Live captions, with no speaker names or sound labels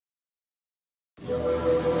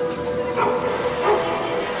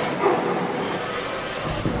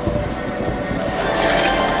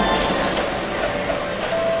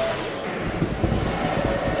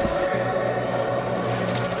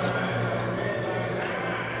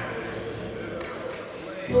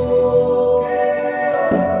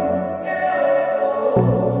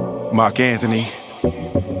Mark Anthony.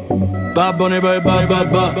 Bad Bunny,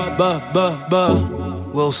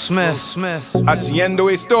 Will Smith. Haciendo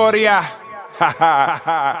historia.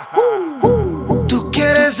 Tú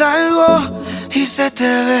quieres algo y se te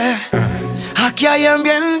ve. Aquí hay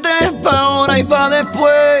ambiente pa' ahora y pa'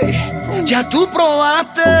 después. Ya tú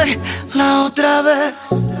probaste la otra vez.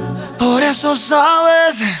 Por eso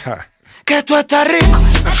sabes que tú estás rico.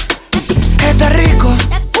 Estás rico.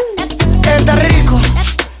 Estás rico.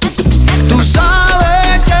 Tú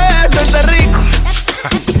sabes que tú estás rico.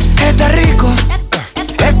 Estás rico.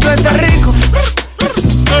 Esto está rico.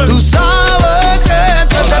 Tú sabes que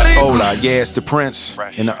tú estás rico. Hola, yeah, it's the Prince.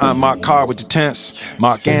 In the unmarked car with the tents.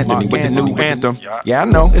 Mark Anthony with the new anthem. Yeah, I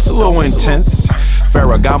know, it's a little intense.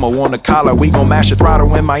 Ferragamo on the collar, we gon' mash a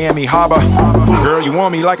throttle in Miami Harbor. Girl, you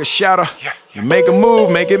want me like a shadow? You make a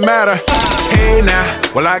move, make it matter. Hey now,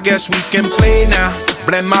 well I guess we can play now.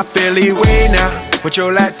 Blend my Philly way now, with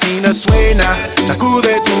your Latina sway now.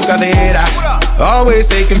 Sacude tu cadera, always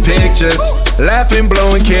taking pictures, laughing,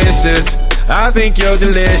 blowing kisses. I think you're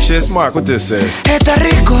delicious. Mark, what this is? Está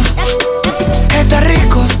rico, está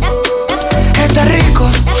rico, está rico.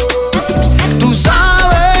 Tú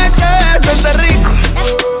sabes que esto está rico.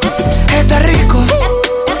 Está rico,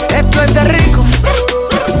 esto está rico.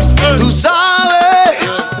 Tú sabes.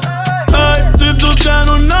 Ay, si tú tienes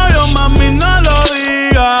un novio, mami, no lo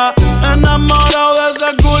digas. Enamorado de ese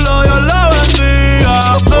culo, Dios lo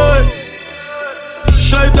bendiga.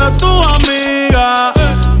 Tráete a tu amiga.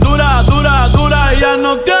 Dura, ella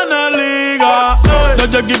no tiene liga.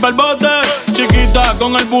 Desde aquí pa'l bote, chiquita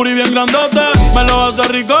con el booty bien grandote. Me lo hace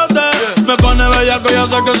ricote, me pone bellaco y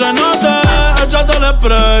hace que se note. Échate el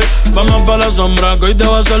spray, vamos pa' la sombra que hoy te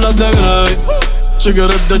va a hacer las de Grey. Si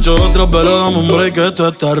quieres te echo otra, pero dame un break, que esto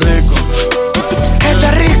está rico.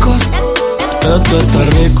 Está rico. Esto está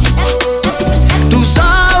rico. Tú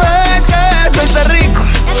sabes que esto está rico.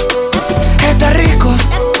 Está rico.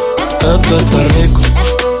 Esto está rico.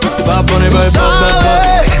 Va por ahí,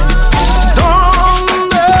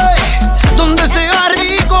 ¿Dónde sea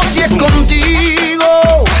rico si es contigo?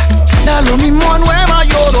 Da lo mismo a Nueva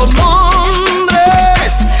York o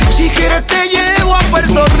Londres. Si quieres te llevo a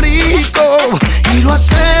Puerto Rico y lo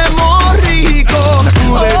hacemos rico.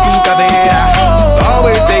 Sacude tu cadera,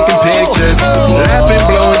 always taking pictures, laughing,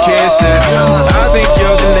 blowing kisses. I think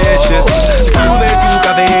you're delicious. Sacude tu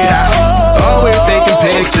cadera, always taking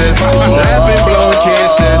pictures, laughing, blowing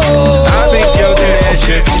kisses. I think you're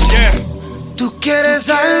delicious. Tú quieres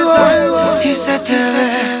algo y se te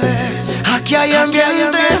ve. Aquí hay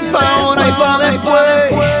ambiente pa' ahora y pa'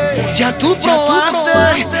 después. Ya tú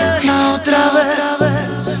probaste la otra vez.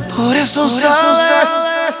 Por eso sabes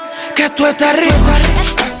que esto está rico.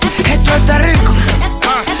 Esto está rico.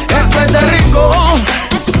 Esto está rico.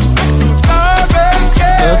 Sabes que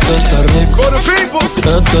esto está rico. For the people.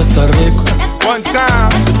 Esto está rico. One time.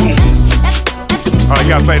 Oh, you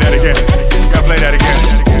gotta play that again. You gotta play that again.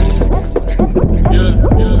 Yeah.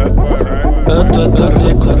 That's fine, right? Esto está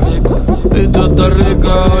rico. Esto está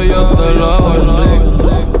rico, yo te lo hago rico.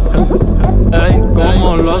 Ey, ¿cómo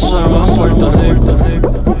lo hacemos en Puerto Rico?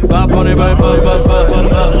 Va por ahí, va.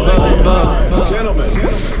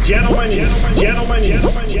 Gentlemen.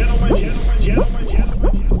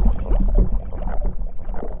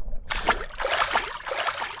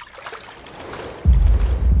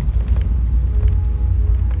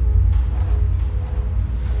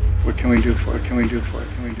 What can we do for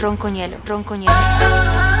it? Roncoñelo.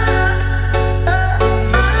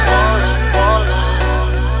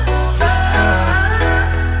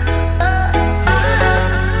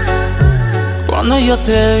 Cuando yo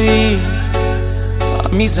te vi, a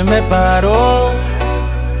mí se me paró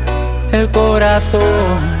el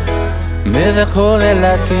corazón, me dejó de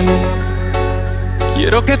latir.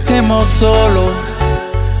 Quiero que estemos solos,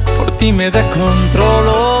 por ti me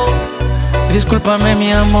descontrolo. Discúlpame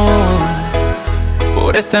mi amor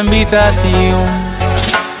por esta invitación.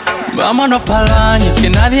 Vámonos pa'l baño, que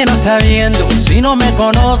nadie nos está viendo. Si no me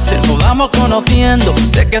conoces, nos vamos conociendo.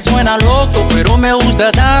 Sé que suena loco, pero me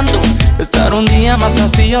gusta tanto. Estar un día más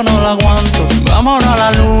así yo no lo aguanto. Vámonos a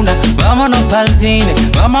la luna, vámonos pa'l cine.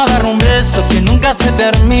 Vamos a dar un beso que nunca se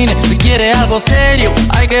termine. Si quieres algo serio,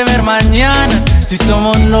 hay que ver mañana si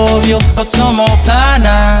somos novios o somos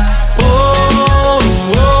panas.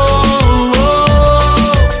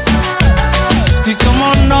 Si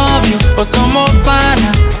somos novios o somos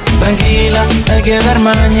panas, tranquila, hay que ver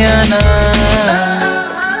mañana.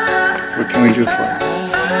 What can we do for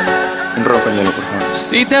it? Un Roncoñelo, por favor.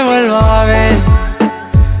 Si te vuelvo a ver,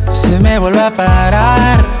 se me vuelve a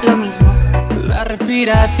parar Lo mismo. la la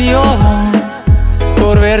respiración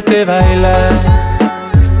por verte bailar.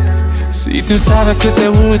 Si tú sabes que te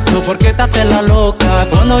gusto, ¿por qué te haces la loca?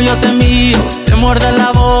 Cuando yo te miro, te muerde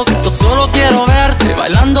la boca. Yo solo quiero verte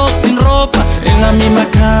bailando sin ropa, en la misma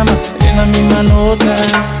cama, en la misma nota.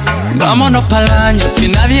 Vámonos pa'l baño, que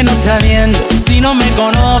nadie nos está viendo. Si no me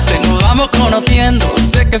conoces, nos vamos conociendo.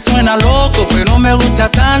 Sé que suena loco, pero me gusta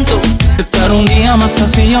tanto. Estar un día más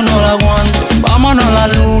así yo no lo aguanto. Vámonos a la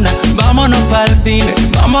luna, vámonos pa'l cine.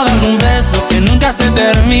 Vamos a dar un beso que nunca se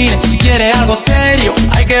termine. Si quieres algo serio,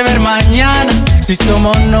 hay que ver mañana. Si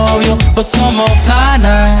somos novios o somos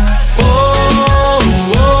panas.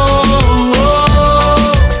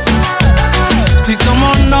 Si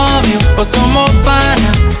somos novios o somos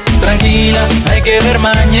panas. Tranquila, hay que ver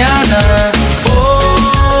mañana.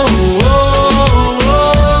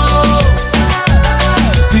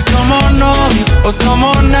 Si somos novios o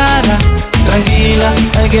somos nada. Tranquila,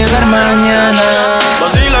 hay que ver mañana.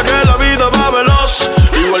 Vacila que la vida va veloz,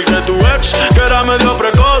 igual que tu ex, que era medio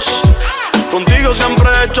precoz. Contigo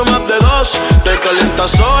siempre he hecho más de dos. Te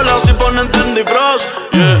calientas sola si ponen Tendy Frost,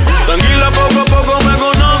 yeah. Tranquila, poco a poco me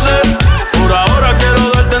conoces. Por ahora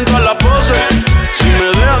quiero darte en todas las poses. Si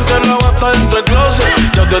me dejan te la basta entre el closet.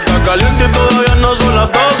 Ya te está caliente y todavía no son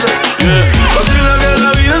las 12, yeah. Vacila que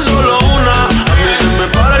la vida es solo una. A mí se me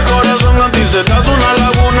para el corazón, a ti se te hace una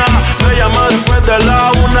laguna. Me llama después de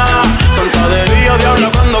la 1. Santa de día, diabla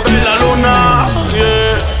cuando cae la luna,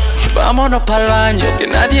 yeah. Vámonos pa'l baño, que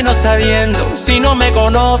nadie nos está viendo. Si no me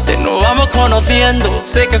conoces, nos vamos conociendo.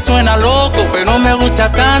 Sé que suena loco, pero me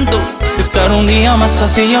gusta tanto. Estar un día más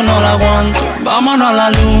así yo no lo aguanto. Vámonos a la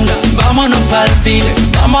luna, vámonos pa'l cine.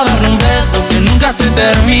 Vamos a darle un beso que nunca se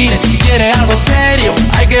termine. Si quieres algo serio,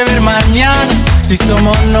 hay que ver mañana. Si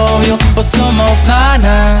somos novios o somos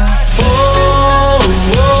panas.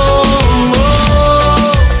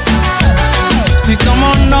 Si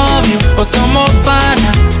somos novios o somos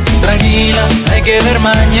panas. Tranquila, hay que ver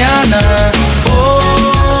mañana.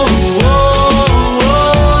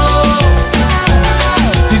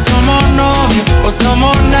 Si somos novios o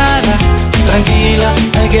somos nada. Tranquila,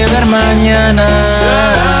 hay que ver mañana.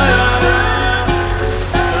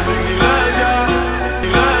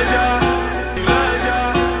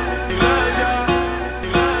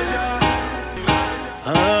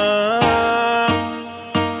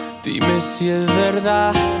 Dime si es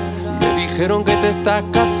verdad. Me dijeron que te estás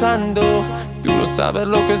casando. Tú no sabes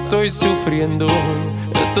lo que estoy sufriendo.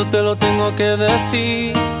 Esto te lo tengo que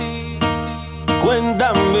decir.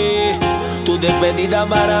 Cuéntame, tu despedida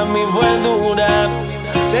para mí fue dura.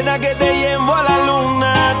 Cena que te llevo a la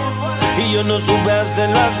luna y yo no supe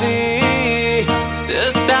hacerlo así. Te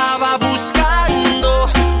estaba buscando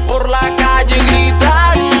por la calle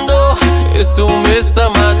gritando. Esto me está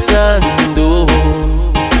matando.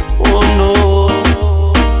 Oh no.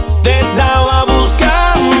 Te estaba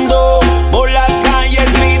buscando por las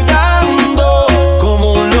calles gritando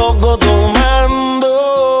como un loco tomando.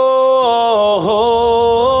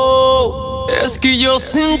 Es que yo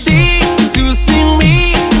sin ti, tú sin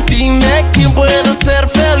mí. Dime quién puede ser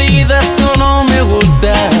feliz. Esto no me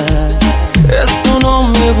gusta. Esto no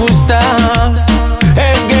me gusta.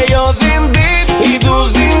 Es que yo sin ti y tú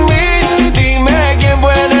sin mí. Dime quién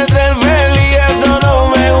puede ser feliz. Esto no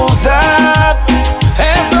me gusta.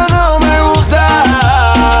 Eso no me gusta.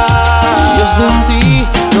 Yo sin ti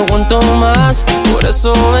no aguanto más. Por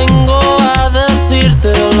eso vengo a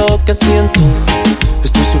decirte lo que siento.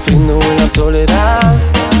 Estoy sufriendo en la soledad.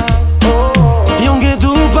 Y aunque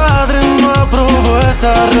tu padre no aprobó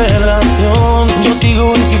esta relación, yo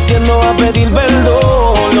sigo insistiendo a pedir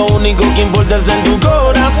perdón. Lo único que importa es en tu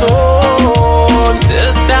corazón. Te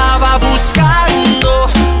estaba buscando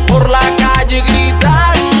por la calle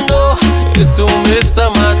gritando. Esto me está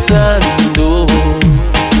matando.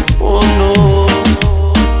 Oh no.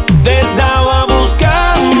 Te estaba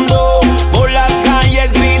buscando por las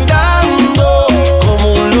calles gritando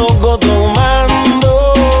como un loco tomando.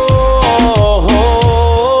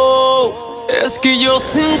 Es que yo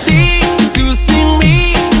sin ti, tú sin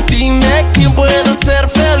mí. Dime quién puede ser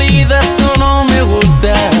feliz. Esto no me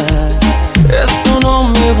gusta. Esto no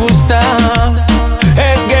me gusta.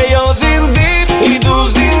 Es que yo sin ti y tú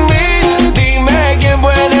sin mí. Dime quién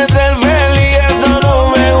puede ser feliz. Eso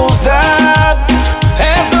no me gusta.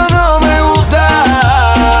 Eso no me gusta.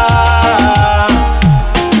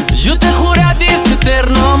 Yo te juré a ti ese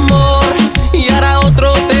eterno amor y ahora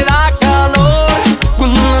otro te da calor.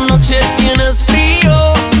 Cuando en la noche tienes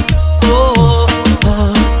frío,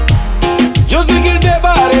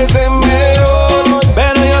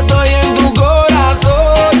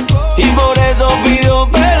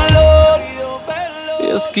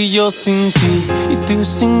 que yo sin ti y tú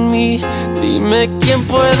sin mí. Dime quién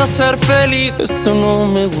pueda ser feliz. Esto no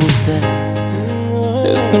me gusta,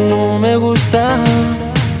 esto no me gusta.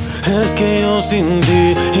 Es que yo sin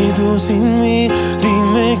ti y tú sin mí.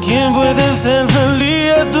 Dime quién puede ser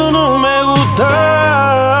feliz. Esto no me gusta.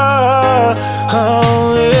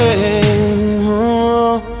 Oh, yeah.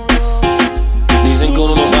 Dicen que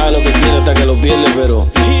uno no sabe lo que tiene hasta que lo pierde, pero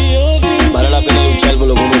vale la pena luchar por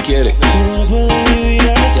lo que uno quiere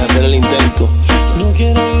y hacer el intento. No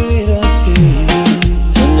quiero vivir así.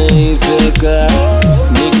 N.I.C.K,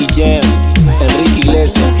 Nicky Jam, Enrique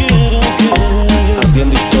Iglesias,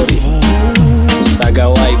 haciendo historia. Saga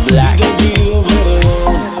White Black.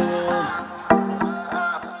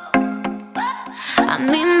 A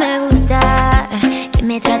mí me gusta que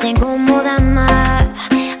me traten como dama,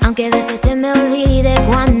 aunque a veces se me olvide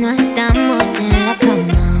cuando estamos en la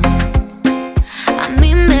cama. A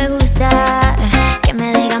mí me gusta que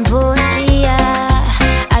me digan poesía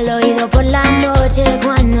al oído por la noche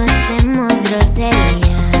cuando hacemos groserías.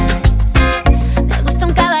 Me gusta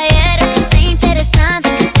un caballero que sea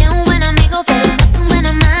interesante, que sea un buen amigo pero no es un buen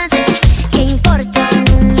amante, que importan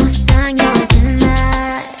unos años de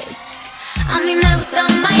más. A mí me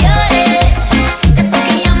gustan mayores, de esos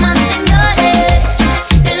que llaman señores,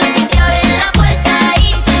 de los que te abren la puerta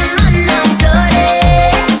y te mandan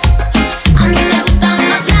flores. A mí me gustan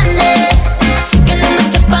más grandes, que no me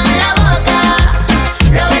quepan la boca,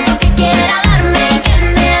 los besos que quiera darme, que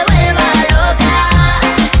me vuelva loca,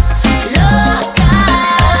 loca,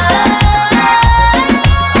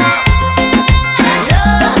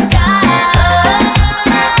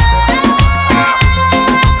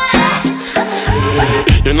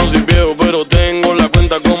 Yo no soy viejo, pero tengo la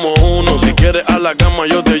cuenta como uno. Si quieres a la cama,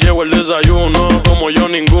 yo te llevo el desayuno. Como yo,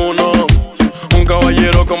 ninguno. Un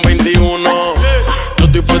caballero con 21. Yo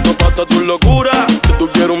estoy puesto para tu locura. Si tú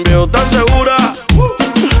quieres un viejo, ¿estás segura?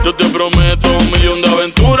 Yo te prometo 1.000.000 de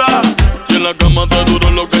aventuras. Y en la cama te duro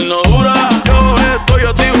lo que él no dura. Yo estoy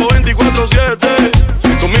activo 24/7.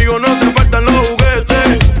 Conmigo no hace falta los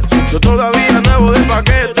juguetes. Yo todavía nuevo de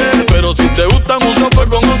paquete. Pero si te gustan un sopa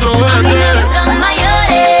con otro a mí me vete. gustan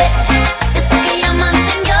mayores, de esos que llaman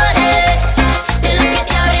señores, de los que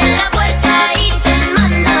te abren la puerta y te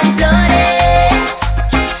mandan flores.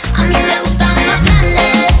 A mí me gustan más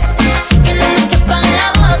grandes, que no me quepan la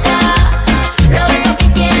boca, los besos que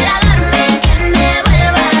quiera darme, que me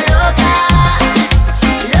vuelva loca,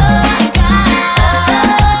 loca,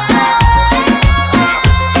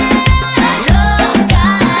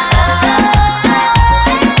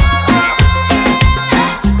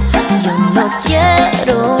 Yo no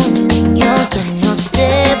quiero un niño que no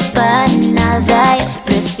sepa nada. Yo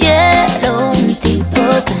prefiero un tipo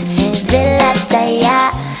que me dé la talla.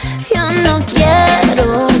 Yo no quiero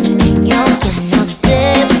un niño que no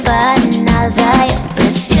sepa nada. Yo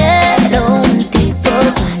prefiero un tipo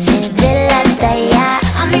que me dé la talla.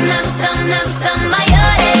 A mí me gustan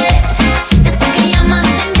mayores, de esos que llaman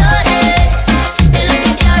señores, de los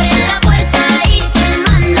que te abren la puerta y te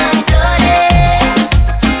mandan flores.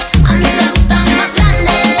 A mí me gustan más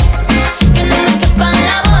grandes, que no me quepan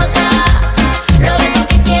la boca, los besos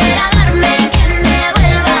que quiera darme, que me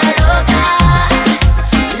vuelva loca,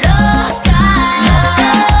 loca,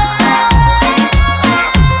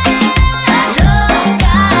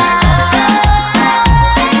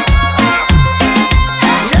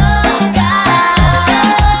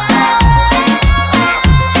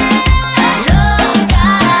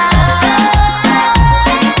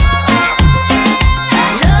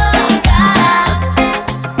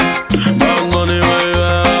 Bad Money, baby.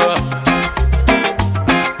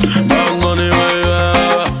 Bad Money, baby.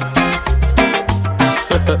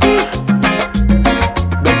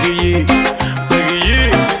 Becky G, Becky G.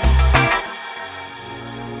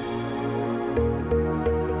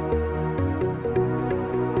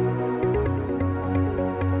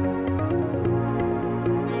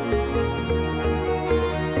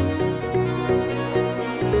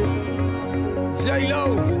 J-Lo,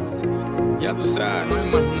 ya tú sabes, no hay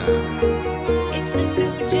más nada. It's a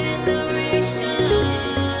new generation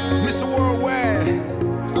Mr. Worldwide,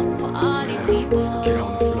 of party people. get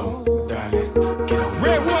on the floor, darling, get on the floor.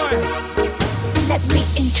 Red one. Let me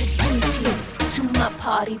introduce you to my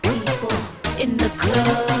party people in the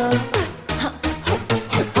club.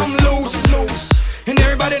 I'm loose, and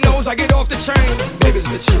everybody knows I get off the train. Baby, it's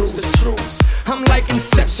the truth. I'm like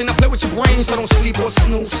Inception, I play with your brain, so don't sleep or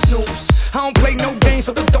snooze. I don't play no games,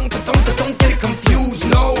 so don't get it confused,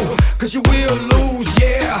 no. Cause you will lose,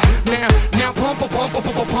 yeah. Now pump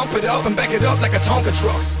it up and back it up like a Tonka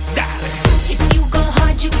truck. Darling. If you go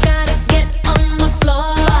hard, you gotta get on the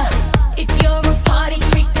floor. If you're a party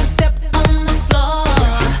freak,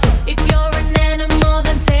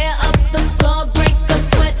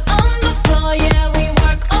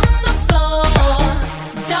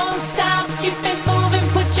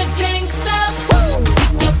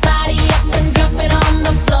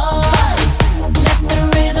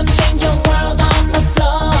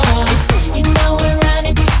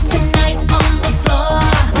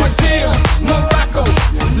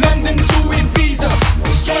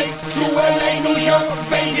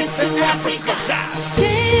 Vegas to Africa.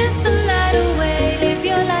 Dance the night away, live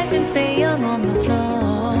your life and stay young on the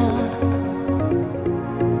floor.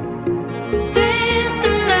 Dance the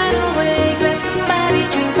night away, grab somebody,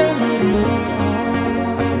 drink a little more.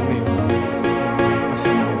 Así mismo, así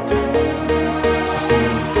me gusta, así me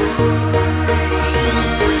gusta, así me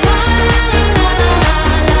gusta.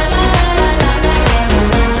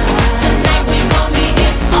 Tonight we gon' be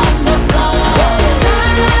it on the floor.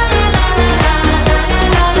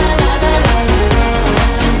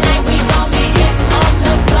 Tonight we gon' be it on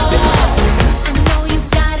the floor. I know you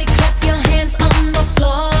got it, clap your hands on the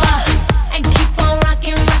floor and keep on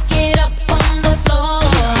rocking, rock it up on the floor.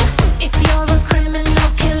 If you're a criminal,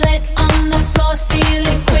 kill it on the floor, steal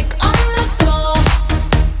it quick on the floor,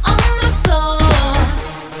 on the floor.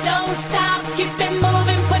 Don't stop, keep it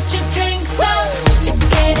moving, put your drinks up. It's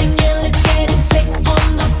getting ill, it's getting sick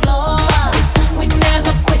on the floor. We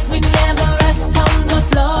never quit, we never rest on the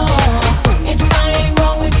floor. If I ain't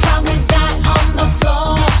wrong, we probably die on the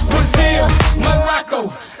floor. Brazil, Morocco,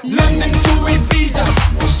 London to Ibiza,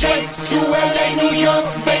 straight to LA, New York,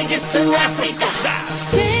 Vegas to Africa.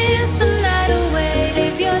 Dance the night away,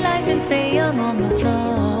 live your life and stay young on the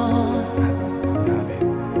floor. Dale,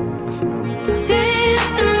 así me gusta. Dance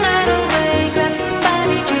the night away, grab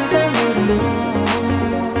somebody, drink a little more.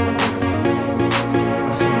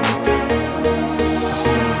 Así me gusta, así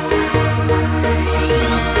me gusta, así me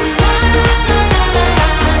gusta.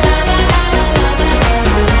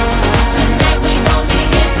 Tonight we gon' be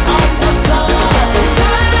it on the floor.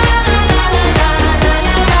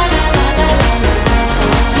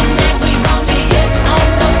 Tonight we gon' be it on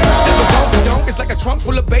the floor. Donk is like a trunk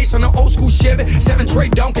full of bass on an old school Chevy 7 tray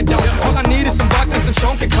Donkey Donk. All I need is some vodka, some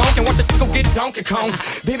Shonky Conk, and watch a go get Donkey Kong.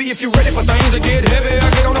 Baby, if you ready for things to get heavy, I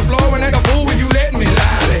get on the floor and act a fool if you let me.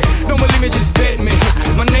 Lie. Don't believe me, just bet me.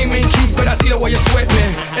 My name ain't Keith, but I see the way you sweat me.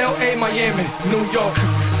 L.A., Miami, New York,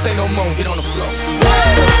 say no more, get on the floor.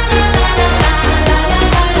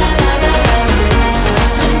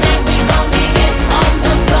 Tonight we gon' be it on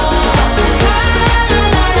the floor.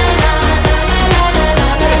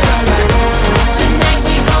 Tonight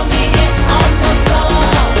we gon' be it on the floor.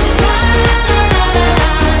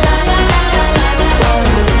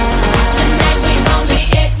 Tonight we gon' be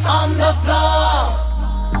it on the floor.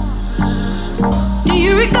 Do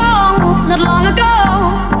you recall, not long ago,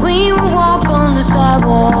 we would walk on the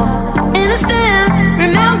sidewalk? Innocent,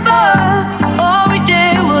 remember, all we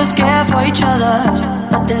did was care for each other.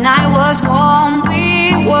 But the night was warm,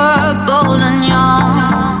 we were bold and young.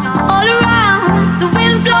 All around, the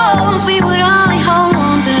wind blows, we would only hold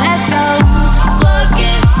on to let go.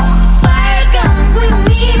 Blackest fire gun, we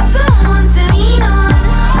need someone to lean on.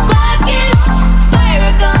 Blackest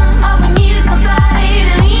fire gun, all we need is somebody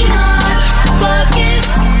to lean on.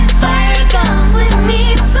 Blackest fire gun, we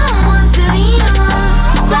need someone to lean on.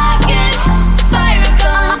 Blackest fire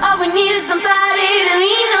gun, all we need is somebody to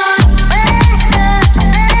lean on.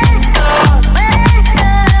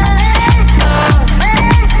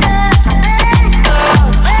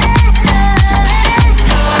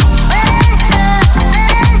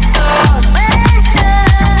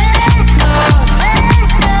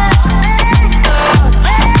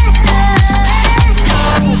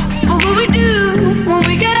 What will we do when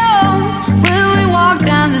we get old? Will we walk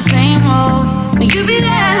down the same road? Will you be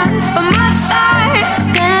there by my side,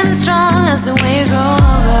 standing strong as the waves roll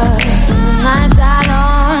over? And the nights are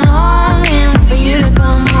long, longing for you to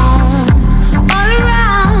come home. All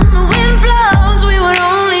around, the wind blows, we would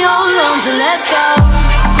only hold on to let go.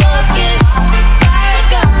 Blackest fire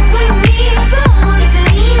gun, we need someone to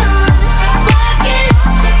lean on. Blackest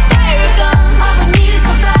fire gun, all we need is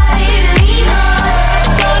somebody to lean on.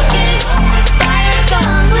 Blackest fire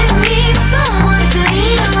gun, we need someone to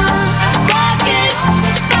lean on. Blackest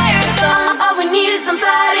fire gun, all we need is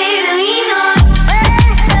somebody to lean on.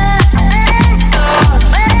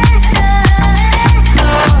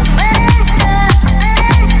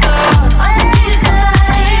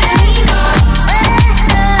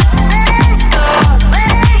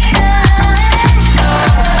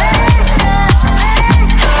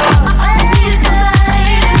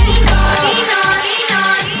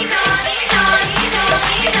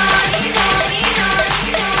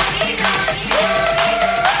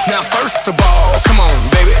 Now first of all, come on,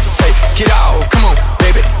 baby, take it off. Come on,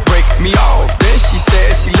 baby, break me off. Then she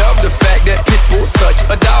said she loved the fact that Pitbull's such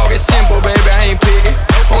a dog. It's simple, baby, I ain't picky.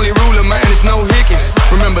 Only rule of mine is no hickeys.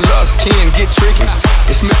 Remember, lust can get tricky.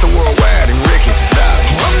 It's Mr. Worldwide and Ricky.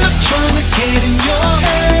 I'm not trying to get in your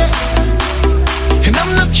head, and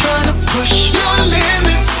I'm not trying to push your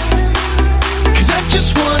limits, 'cause I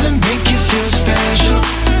just wanna make you feel special.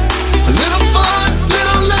 A little fun,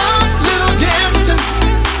 little love.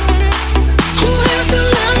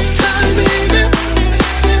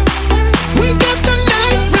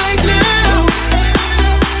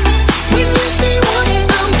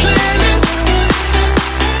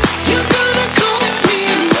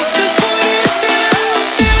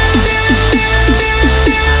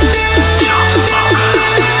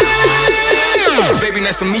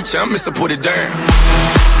 meet ya, Mr. Put It Down.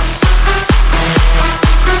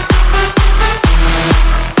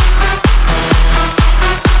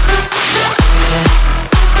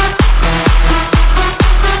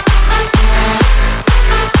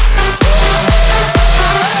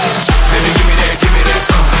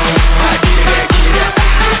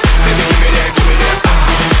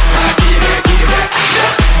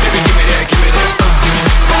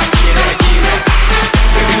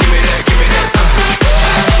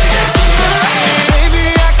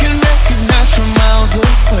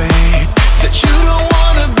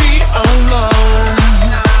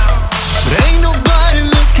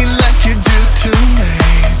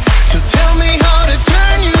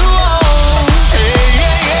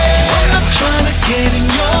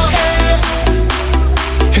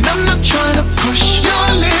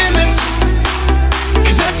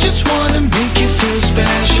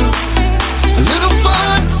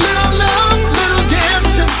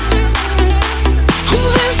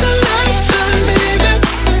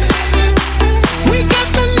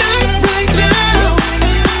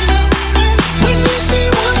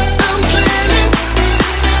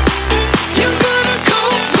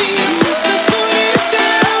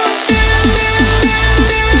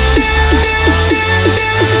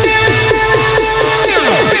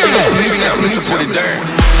 Put it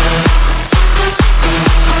down.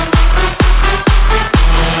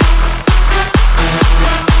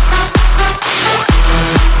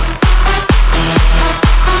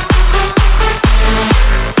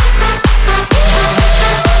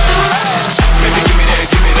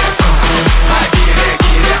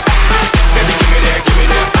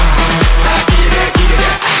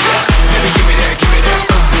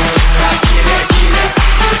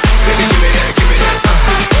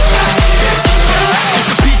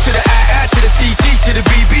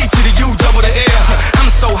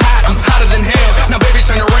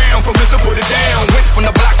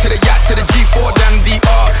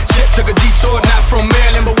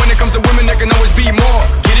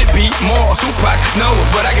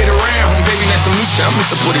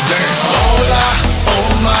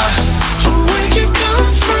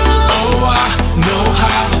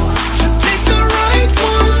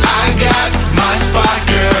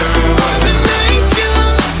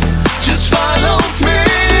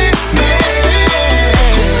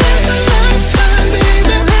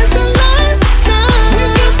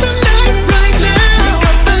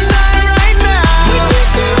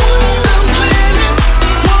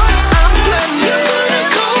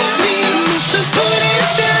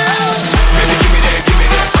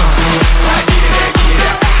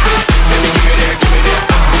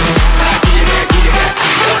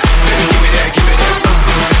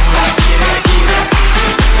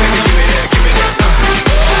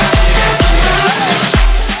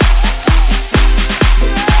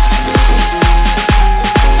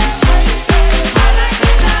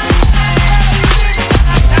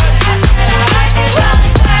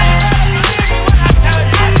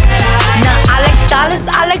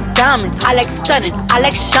 I like stunning, I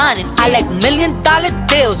like shining, I like $1 million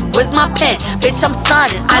deals. Where's my pen? Bitch, I'm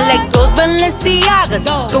signing. I like those Balenciagas,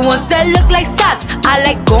 the ones that look like socks. I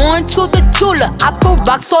like going to the Tula, I put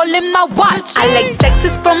rocks all in my watch. I like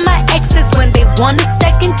texts from my exes when they want a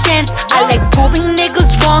second chance. I like proving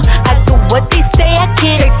niggas wrong, I do what they say I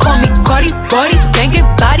can't. They call me Cardi, Cardi, banging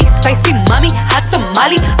body, spicy mommy, hot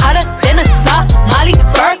tamale, hotter than a Somali.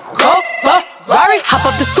 Virgo, Ferrari, hop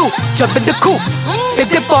up the stoop, jump in the coupe, big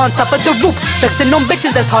dip on top of the roof, flexing on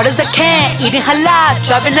bitches as hard as I can, eating halal,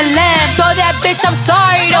 driving a lamb. So that bitch, I'm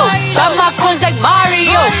sorry though, got my coins like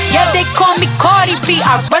Mario. Yeah, they call me Cardi B,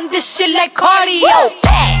 I run this shit like cardio.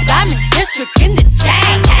 Diamond District in the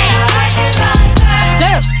chain,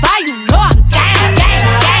 certified, you know I'm gang, gang,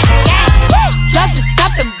 gang, gang. Drop the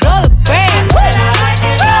top and blow the brand.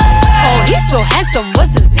 Oh, he's so handsome,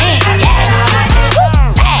 what's his name?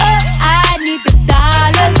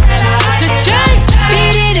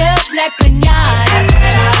 Beat it up like piñata.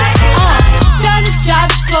 Tell the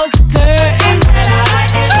jobs, close the curtains.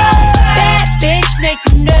 Bad bitch make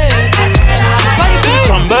you nervous.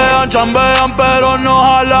 Chambean, chambean, pero no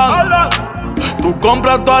jalan. Tú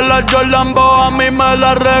compras todas las Jordan, a mí me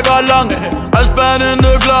las regalan. I spend in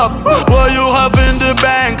the club, what you have in the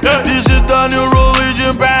bank. This is the new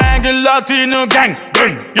religion bank, el Latino gang.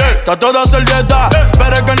 Yeah. Está toda servieta,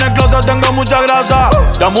 pero es que en el closet tengo mucha grasa.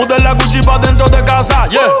 Ya mudé la Gucci pa' dentro de casa,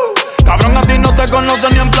 yeah. Cabrón, a ti no te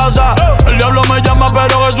conocen ni en plaza. El diablo me llama,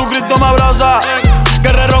 pero Jesucristo me abraza.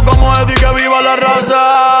 Guerrero como Eddie, que viva la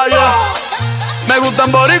raza, yeah. Me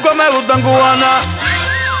gustan boricua, me gustan cubana.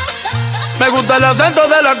 Me gusta el acento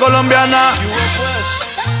de la colombiana.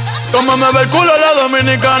 Como me ve el culo la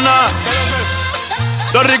dominicana.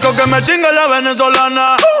 Lo rico que me chinga la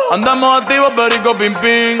venezolana. Andamos activos, perico, pim,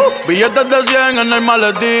 pim. Billetes de 100 en el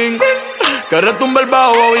maletín. Que retumbe el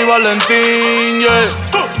bajo y Valentín, yeah.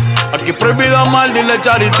 Aquí prohibido amar, dile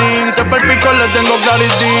charitín. Que per pico le tengo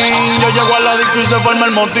claritín. Yo llego a la disco y se forma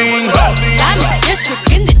el motín. Diamond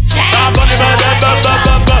District in the chain.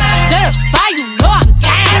 Certified, you know I'm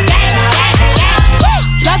gang, gang, gang, gang.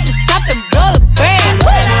 Drop the top and blow the brand.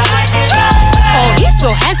 Oh, he's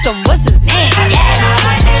so handsome, what's his name?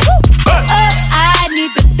 I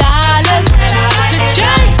need the dollars.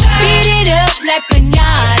 Beat it up like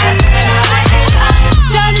piñata.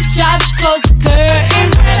 Turn the drops, close the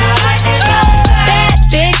curtains. That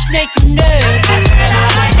bitch make you nervous.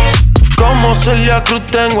 Como Celia Cruz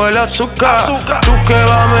tengo el azúcar. Tú que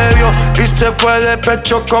va medio y se fue de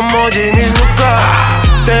pecho como Ginny Luca.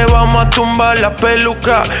 Te vamos a tumbar la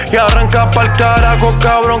peluca y arranca pa'l carajo,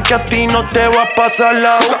 cabrón, que a ti no te va a pasar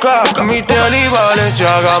la boca. Mi tele y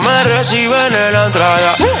Valenciaga me reciben en la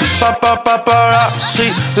entrada.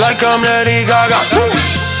 Sí, like I'm Lady Gaga.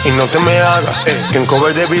 Y no te me hagas, que en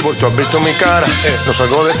cover de Billboard tú has visto mi cara. No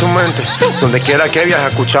salgo de tu mente, donde quiera que viajes, he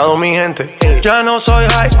escuchado mi gente. Ya no soy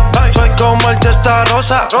high, soy como el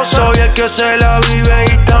Testarossa. Soy el que se la vive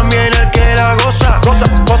y también el que la goza. Cosa,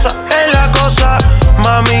 es la cosa,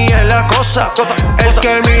 mami es la cosa. El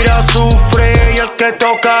que mira sufre y el que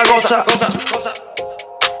toca goza.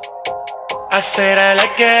 I said I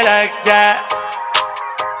like it like that.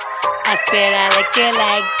 I said I like it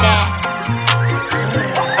like that.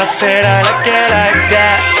 I said I like it like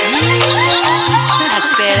that. I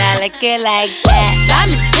said I like it like that.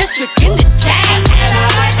 Diamond District in the chain.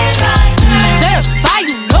 Certified,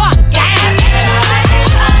 you know I'm gang.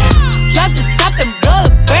 Drop the top and blow the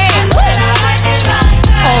brand.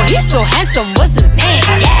 Oh, he's so handsome, what's his name?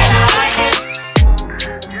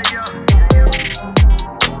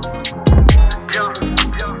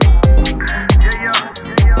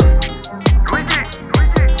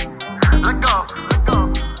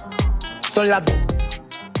 Son las Luigi,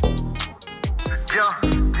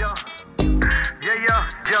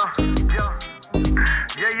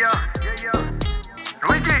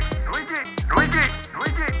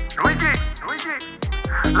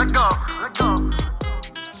 let's go.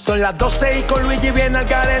 Son las 12 y con Luigi viene al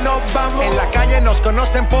gare nos vamos. En la calle nos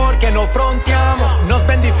conocen porque nos fronteamos. Nos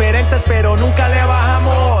ven diferentes pero nunca le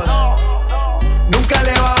bajamos. Nunca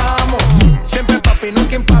le bajamos. Siempre papi,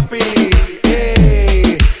 nunca impapi.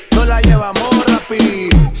 No la llevamos rapi.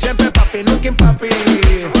 Siempre papi, nunca impapi.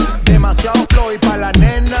 Demasiado flow y pa' la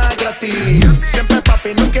nena gratis. Siempre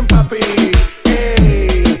papi, nunca impapi.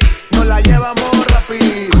 No la llevamos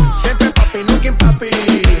rapi. Siempre papi, nunca impapi.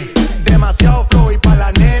 Demasiado flow y pa'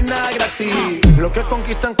 la nena gratis. Lo que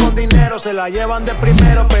conquistan con dinero se la llevan de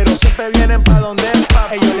primero, pero siempre vienen pa' donde es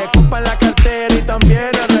papi. Ellos le ocupan la cartera y también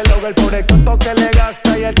el reloj. El pobre tonto que le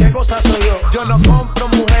gasta y el que goza soy yo. Yo no compro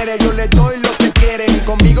mujeres, yo les doy lo que quieren.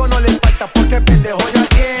 Conmigo no les falta porque pendejo ya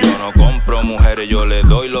tienen. Yo no compro mujeres, yo les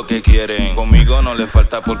doy lo que quieren. Conmigo no les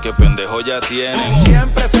falta porque pendejo ya tienen.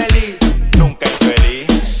 Siempre feliz, nunca infeliz.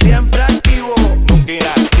 Siempre activo, nunca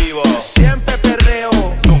inactivo. Siempre perreo,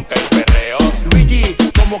 nunca perreo. Luigi,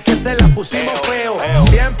 como que se la pusimos feo.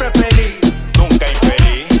 Siempre feliz, nunca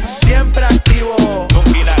infeliz. Siempre activo,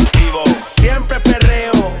 nunca inactivo. Siempre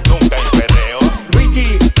perreo, nunca perreo.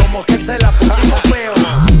 Luigi, como que se la pusimos feo.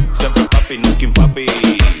 Siempre papi, nunca impapi.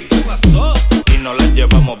 ¿Qué pasó? Y nos la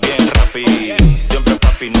llevamos bien rapi. Siempre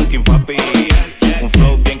papi, nunca impapi. Un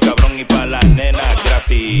flow bien cabrón y pa' las nenas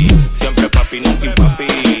gratis. Siempre papi, nunca impapi.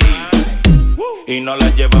 Y nos la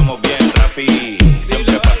llevamos bien rapi.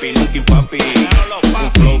 Siempre papi, nunca impapi.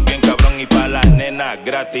 Un flow bien cabrón y pa' las nenas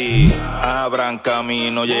gratis. Abran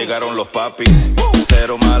camino, llegaron los papis.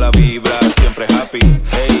 Cero mala vibra, siempre happy.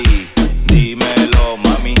 Hey, dímelo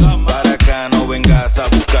mami. Para acá no vengas a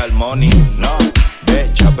buscar money. No, ve,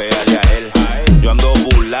 chapeale a él. Yo ando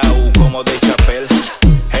burlao como de chapel.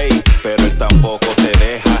 Hey, pero él tampoco se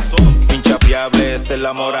deja. Inchapeable, esa es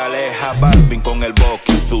la moraleja. Balvin con el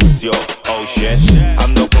boqui sucio. Oh shit,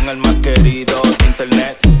 ando con el más querido de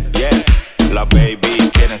internet. Yes, la baby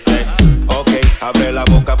quiere sex. Ok, abre la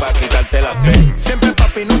boca pa' quitarte la sed. Siempre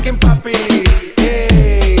papi, nunca impapi.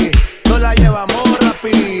 No la llevamos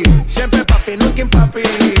rapi. Siempre papi, nunca impapi.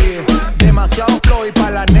 Demasiado flow y pa'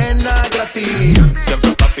 la nena gratis.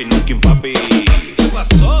 Siempre papi, nunca impapi. ¿Qué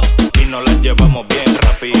pasó? Y nos la llevamos bien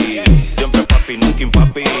rapi. Siempre papi, nunca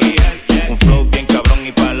impapi. Un flow bien cabrón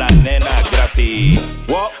y pa' las nenas gratis.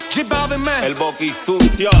 Wow. El boqui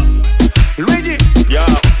sucio. Luigi. Ya.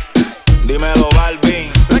 Dímelo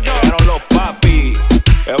Balvin. Llegaron los papi.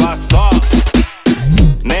 ¿Qué pasó?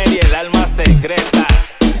 Nelly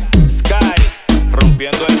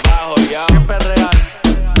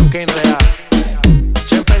King Real.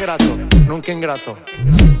 Siempre grato, nunca ingrato.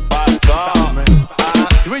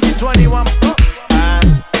 Luigi 21.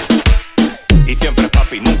 Y siempre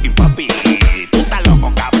papi, nunca papi. Tú estás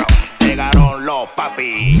loco, cabrón. Llegaron los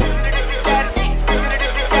papi.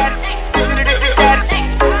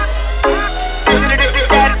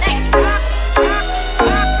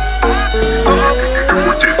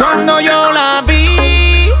 Cuando yo la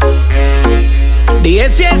vi, dije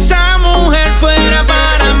si esa mujer fuera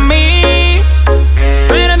para mí.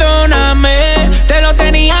 Perdóname, te lo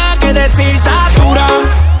tenía que decir. Está dura,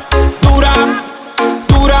 dura,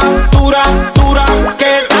 dura, dura, dura.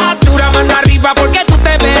 Que está dura, mano arriba porque tú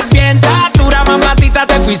te ves bien. Está dura, mamacita,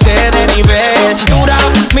 te fuiste de nivel. Dura,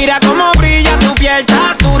 mira cómo brilla tu piel.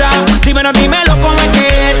 Está dura, dímelo cómo es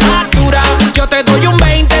que está dura. Yo te doy un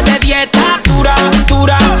 20 de 10. Está dura,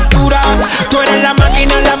 dura, dura. Tú eres la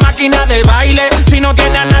máquina de baile. Si no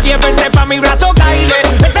tienes a nadie, vente pa' mi brazo, caile.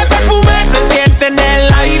 Ese perfume se siente en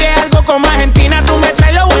el aire. Algo como Argentina, tú me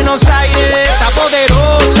traes los Buenos Aires. Está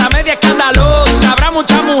poderosa, media escandalosa. Habrá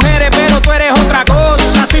muchas mujeres, pero tú eres otra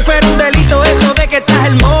cosa. Si fuera un delito eso de que estás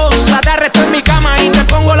hermosa, te arresto en mi cama y te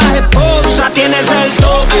pongo las esposas. Tienes el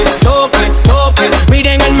toque, toque, toque.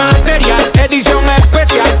 Miren el material, edición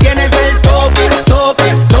especial. Tienes el toque,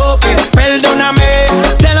 toque, toque. Perdóname,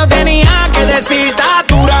 te lo tenía que decir. Está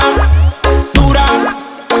dura, dura,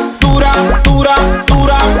 dura, dura,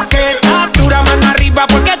 dura. Que está dura, mano arriba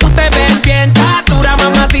porque tú te ves bien. Está dura,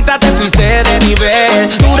 mamacita, te fuiste de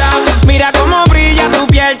nivel. Dura, mira cómo brilla tu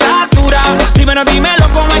piel. Está dura, dímelo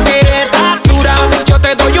cómo es que está dura. Yo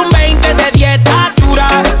te doy un 20 de 10. Está dura,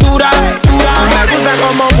 dura, dura. Me gusta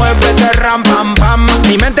cómo mueves de ram, pam, pam.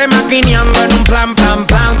 Mi mente maquineando en un plan, plan,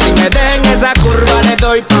 plan. Si me dejen esa curva le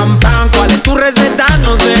doy pam, pam. ¿Cuál es tu receta?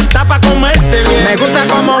 No sé, está pa' comerte bien. Me gusta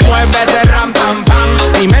cómo mueves de ram, pam, pam.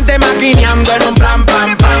 Mi mente maquineando en un plan,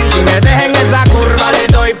 pam, pam. Si me dejen esa curva le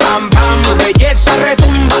doy pam, pam. Tu belleza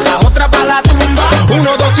retumba, la otra pa' la tumba.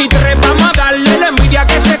 1, 2 y 3, vamos a darle la envidia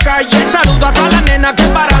que se calle. Saludo a todas las nenas que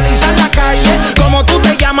paralizan la calle. Como tú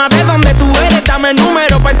te llamas, de dónde tú eres, dame el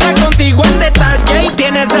número pa' entrar contigo en detalle. Y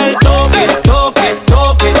tienes el toque, toque,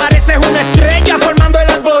 toque. Pareces una estrella formando el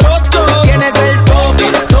alboroto. Tienes el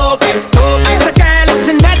toque, toque, toque. Se cae el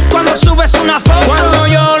internet cuando subes una foto. Cuando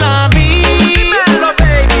yo la vi,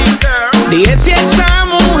 dije si esa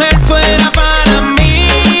mujer fuera para mí.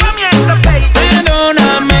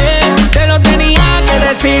 Perdóname, te lo tenía que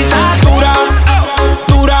decir. Está dura,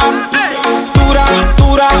 dura, dura,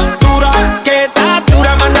 dura, dura. Que está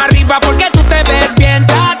dura, mano arriba porque tú te ves bien.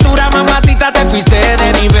 Está dura, mamacita, te fuiste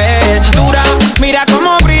de nivel. Dura, mira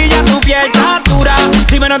cómo brilla tu piel. Está dura,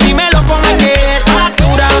 dímelo cómo es que está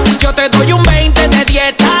dura. Yo te doy un 20 de 10.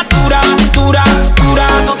 Está dura, dura, dura.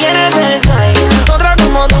 Tú tienes el size, otra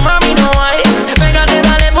como tu mami no hay. Pégate,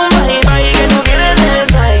 dale boom, bye, bye, que tú tienes el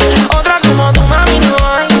size. Otra como tu mami no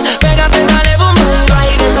hay. Pégate, dale boom, bye,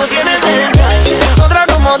 bye, que tú tienes el size. Otra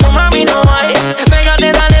como tu mami no hay.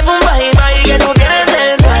 Pégate, dale boom, bye, bye, que tú tienes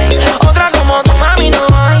el size. Otra como tu mami no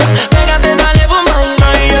hay. Pégate, dale boom, bye,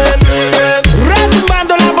 bye.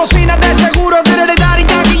 Retumbando las bocinas de seguro. Daddy,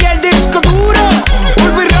 Daddy y el disco duro.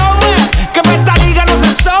 Ulvi Rome, que pa' esta liga no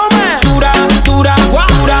se some. Dura, dura,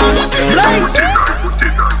 dura. Blaze.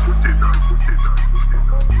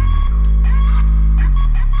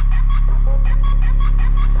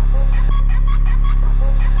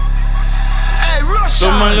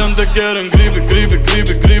 Los maleantes quieren creepy, creepy,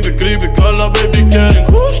 creepy, creepy, creepy. Todas las baby quieren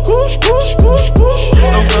kush, kush, kush, kush, kush.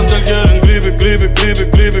 Los cantantes quieren creepy, creepy, creepy,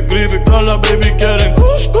 creepy, creepy. Todas las baby quieren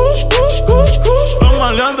kush, kush, kush, kush, kush. Los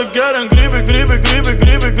maleantes quieren creepy, creepy, creepy,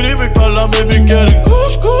 creepy, creepy. Todas las baby quieren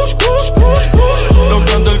kush, kush, kush, kush, kush. Los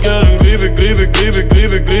cantantes quieren creepy, creepy, creepy,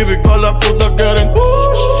 creepy, creepy. Todas las putas quieren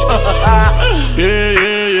kush. Yeah,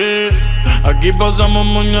 yeah, yeah. Aquí pasamos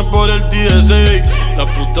moña por el TSA. Las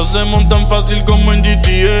putas se montan fácil como en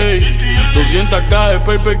GTA. 200k de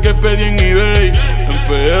paper que pedí en eBay. En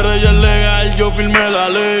PR ya es legal, yo firmé la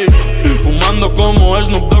ley. Fumando como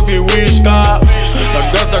Snoop Dogg y Whisca.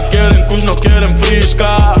 Las gatas quieren kush, no quieren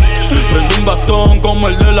frisca. Prende un bastón como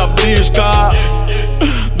el de la brisca.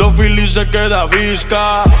 Dos filis se queda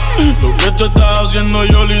visca. Lo que tú estás haciendo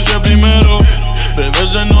yo lo hice primero. Bebé,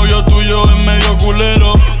 ese novio tuyo es medio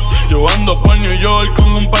culero. Yo ando por New York con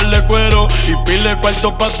un par de cuero y pile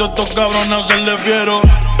cuarto pa' todos estos cabrones hacerle fiero.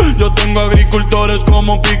 Yo tengo agricultores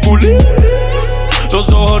como Piculín, los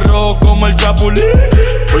ojos rojos como el Chapulín.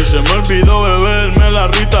 Hoy se me olvidó beberme la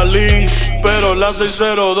Ritalin, pero las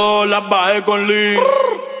 602 las bajé con Lean.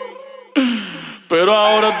 Pero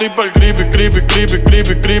ahora estoy pa'l creepy, creepy, creepy,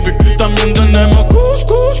 creepy, creepy. También tenemos kush,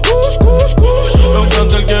 kush, kush, kush, kush. Los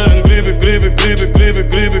cantantes quieren creepy, creepy, creepy, creepy,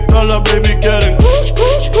 creepy. Todas las baby quieren kush,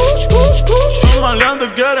 kush, kush, kush, kush. Los maleantes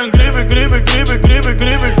quieren creepy, creepy, creepy, creepy,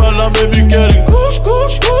 creepy. Todas las baby quieren kush,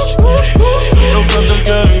 kush, kush, kush, kush. Los cantantes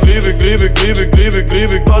quieren creepy, creepy, creepy, creepy,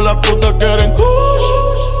 creepy. Todas las putas quieren kush.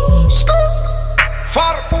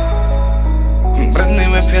 Far. Prendo y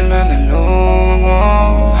me pierdo en el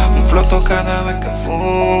humo. Floto cada vez que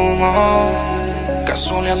fumo.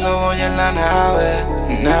 Cazuleando voy en la nave.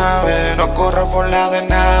 No corro por la de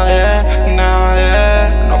nadie.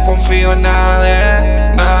 No confío en nadie.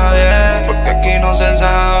 Porque aquí no se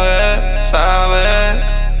sabe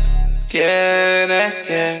quién es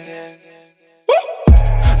quién.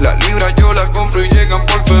 La libra yo la compro y llegan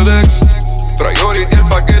por FedEx. Priority el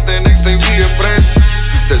paquete Next Day Express.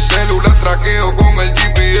 De celular traqueo con el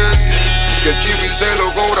GPS. Que el chip se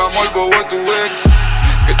lo cobramos al bobo de tu ex.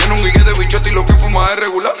 Que tiene un guille de bichote y lo que fuma es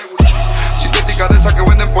regular. Sintética de esas que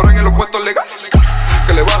venden por ahí en los puestos legales.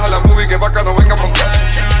 Que le baja la movie que vaca no venga a frontear.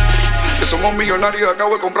 Que somos millonarios y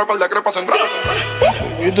acabo de comprar par de crepas sembradas.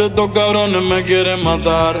 Y estos cabrones me quieren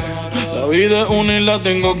matar. La vida es una y la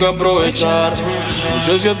tengo que aprovechar. No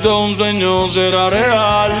sé si esto es un sueño o será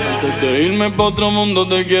real. Antes de irme pa' otro mundo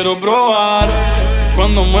te quiero probar.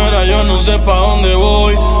 Cuando muera yo no sé pa' dónde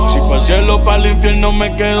voy. Si pa' el cielo o pa' el infierno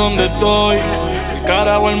me quedo donde estoy. El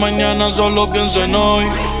carajo el mañana solo pienso en hoy.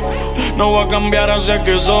 No voy a cambiar hacia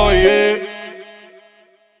que soy,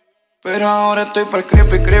 Pero ahora estoy pa'l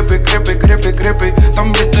creepy.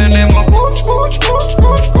 También tenemos kuch.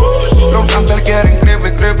 Los cantantes quieren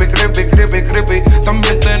creepy.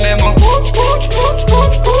 También tenemos kuch.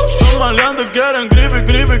 Los maleantes quieren creepy.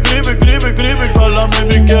 Todas las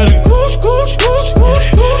baby quieren kuch.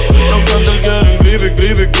 Los cantantes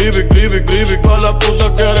quieren creepy. Todas las putas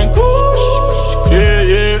quieren kuch.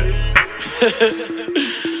 Yeah.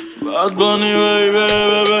 Bad Bunny,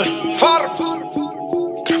 baby. Far.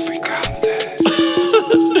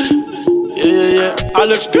 Yeah.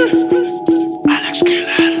 Alex Killer.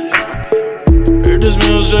 Hear this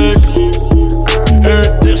music. Hear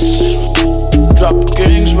this. Trap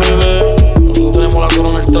Kings, baby. Nosotros tenemos la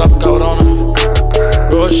corona del trap, cabrones.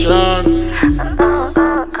 Roshan.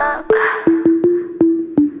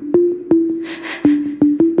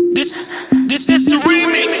 This is the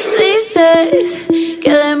remix. Dices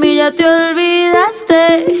que de mí ya te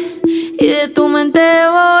olvidaste y de tu mente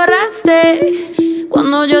borraste.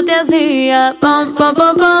 Cuando yo te hacía pam.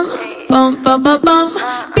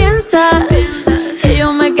 Piensas que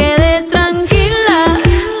yo me quedé tranquila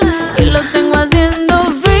y los tengo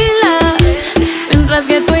haciendo fila, mientras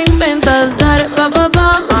que tú intentas dar pam.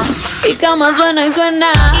 Mi cama suena y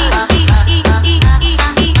suena.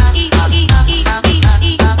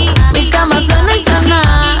 Mi cama suena y suena.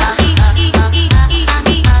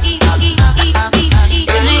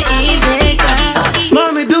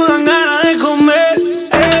 Mami, tú dan ganas de comer,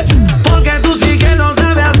 porque tú sí que lo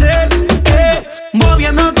sabes hacer,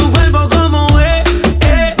 moviendo tu cuerpo como es,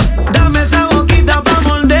 dame esa boquita pa'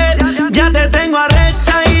 morder, ya te tengo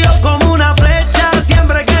arrecha y yo como una flecha,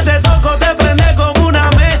 siempre que te toco te prende como una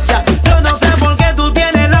mecha, yo no sé por qué tú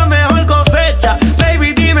tienes la mejor cosecha,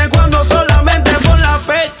 baby dime cuándo solamente por la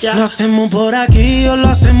fecha. Lo hacemos por aquí o lo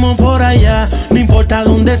hacemos por allá, no importa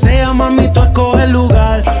dónde sea, mami, tú escoge el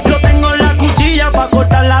lugar. Yo tengo la cuchilla pa'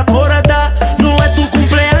 cortar la torta. No es tu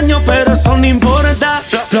cumpleaños, pero eso no importa.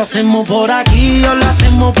 Lo hacemos por aquí o lo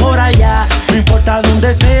hacemos por allá, no importa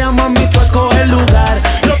dónde sea, mami, tú escoge el lugar.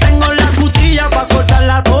 Yo tengo la cuchilla pa' cortar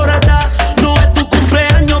la torta. No es tu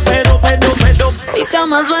cumpleaños, pero mi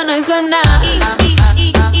cama suena y suena.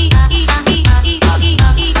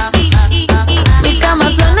 Mi cama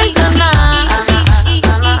suena y suena.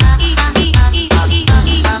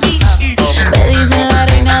 Me dicen la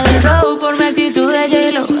reina del flow por mi actitud de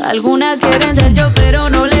hielo. Algunas quieren ser yo, pero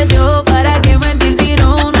no les dio. ¿Para qué mentir si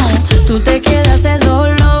no? Tú te quedaste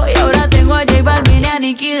solo y ahora tengo a J Balvin y a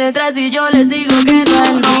Nicki detrás y yo les digo que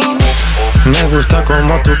no. Me gusta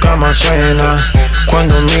como tu cama suena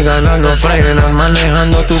cuando mis ganas no frenan,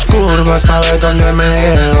 manejando tus curvas pa' ver dónde me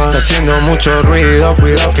llevan. Está haciendo mucho ruido,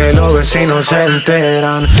 cuidado que los vecinos se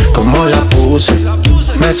enteran. Como la puse,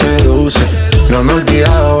 me seduce. No me he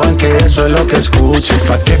olvidado, aunque eso es lo que escuche.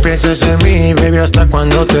 Pa' que pienses en mí, baby, hasta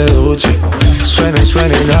cuando te duche. Suena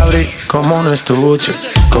y la abrí como un estuche.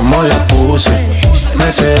 Como la puse,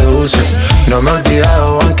 me seduces. No me he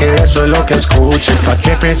olvidado, aunque eso es lo que escuche. Pa'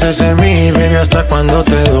 que pienses en mí, baby, hasta cuando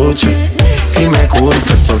te duche. Y me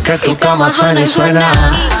culpes porque tu cama suena y suena.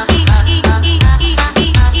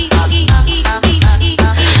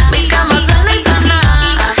 Mi cama suena y suena.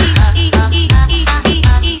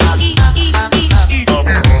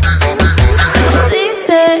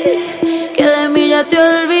 Dices que de mí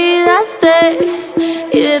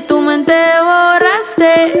tu mente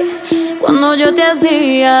borraste cuando yo te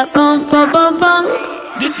hacía pom pom pom pom.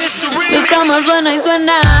 Mi cama suena y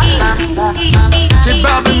suena.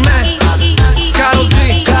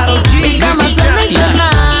 Mi cama suena y suena.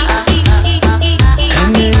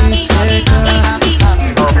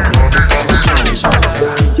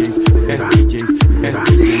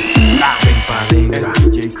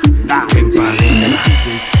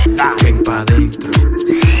 Ven pa' dentro,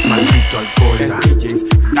 maldito alcohol.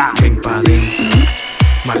 Ven pa' dentro,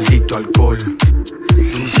 maldito alcohol.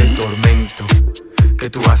 Dulce tormento, que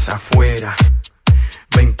tú vas afuera.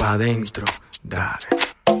 Ven pa' dentro, dale.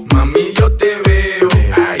 Mami, yo te veo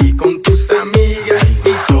ahí con tus amigas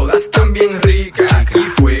y todas tan bien ricas y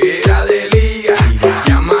fuera de liga.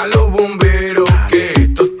 Llama a los bomberos que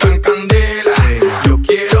esto es tan candela. Yo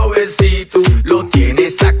quiero ver si tú lo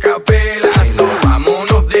tienes a capela. So,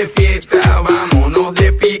 vámonos de fiesta, vámonos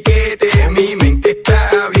de piquete. Mi mente está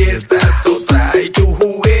abierta, so trae tus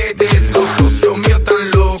juguetes. Los socios míos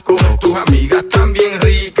tan locos, tus amigas tan bien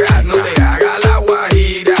ricas. No te hagas la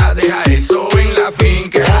guajira, deja eso en la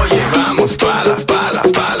finca. Oye, vamos pa' la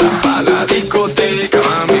discoteca,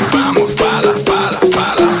 mami. Vamos pa'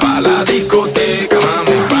 la discoteca,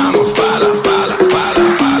 mami. Vamos pa'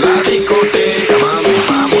 la discoteca, mami.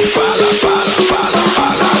 Vamos pa' la discoteca.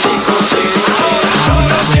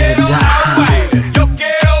 Yo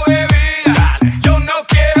quiero bebida, yo no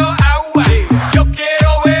quiero agua. Yo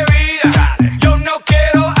quiero bebida, yo no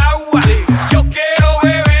quiero agua. Yo quiero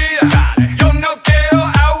bebida, yo no quiero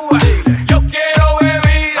agua. Yo quiero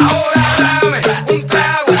bebida. Ahora dame un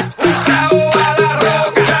trago a la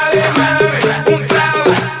roca. Dale, mami, un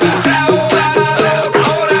trago a la roca.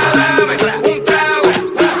 Ahora dame un trago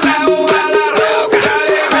a la roca.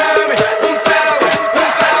 Dale, mami, un trago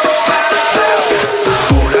a la roca.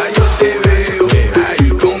 Ahora yo te veo ahí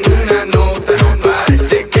con una nota.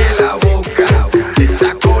 Parece que la boca te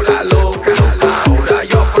sacó la loca. Ahora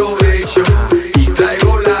yo aprovecho y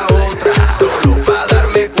traigo la otra, solo para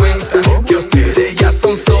darme cuenta que ustedes ya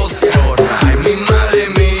son socios. Ay, mi madre,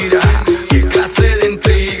 mira qué clase de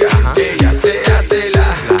intriga. Ella se hace la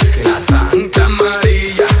Santa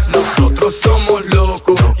María. Nosotros somos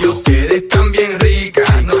locos y ustedes están bien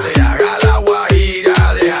ricas. No te haga la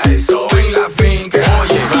guajira, deja eso en la finca.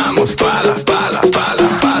 Oye, vamos pa' la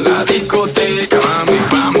discoteca, mami.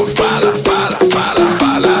 Vamos pa'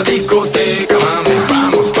 la discoteca, mami.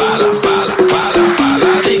 Vamos pa'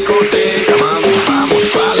 la discoteca, mami. Vamos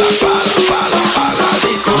pa' la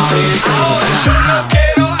discoteca. Yo no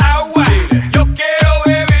quiero agua, yo quiero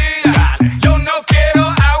bebida. Yo no quiero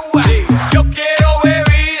agua, yo quiero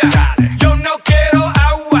bebida. Yo no quiero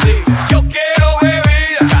agua, yo quiero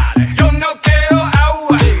bebida. Yo no quiero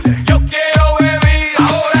agua, yo quiero bebida.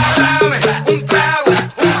 Ahora dame un trago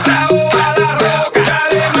a la roca.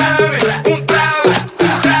 Dale, mami, un trago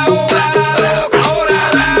a la roca. Ahora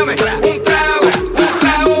dame un trago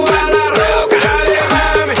a la roca. Dale,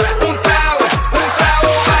 mami, un trago a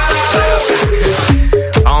la roca.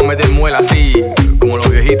 Vamos a meter muela así, como los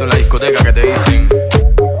viejitos en la discoteca que te dicen: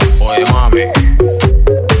 oye, mami,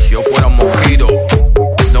 si yo fuera un mosquito,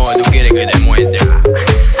 no, tú quieres que te muerda.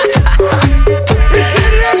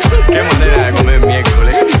 Qué manera de comer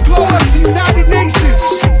miércoles. This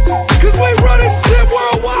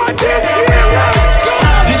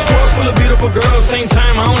world's full of beautiful girls, same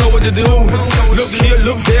time, I don't know what to do. Look here,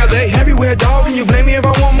 look there, they everywhere, dog. Can you blame me if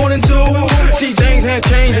I want more than two? See, things have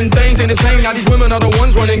changed and things ain't the same. Now these women are the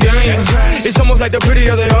ones running games. It's almost like the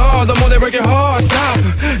prettier they are, the more they break it hard. Stop,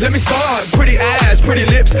 let me start. Pretty eyes, pretty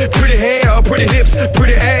lips, pretty hair, pretty hips,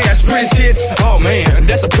 pretty ass, pretty tits. Oh man,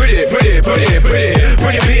 that's a pretty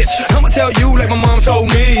bitch. I'ma tell you like my mom told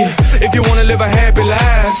me. If you wanna live a happy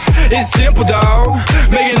life, it's simple, dog.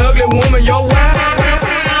 Make an ugly woman your wife.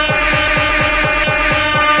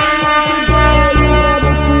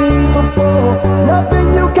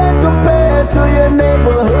 Nothing you can compare to your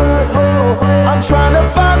neighborhood. I'm trying to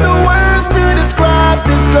find the words to describe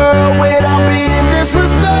this girl without being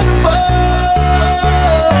disrespectful.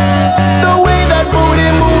 The way that booty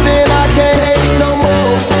moving, I can't hate no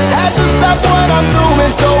more. Had to stop what I'm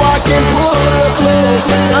doing so I can pull her close.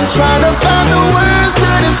 I'm trying to find the words to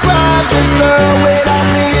describe this girl without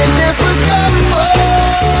being disrespectful.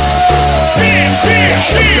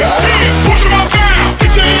 Push 'em up now,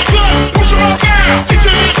 get your hands up. Push 'em up now, get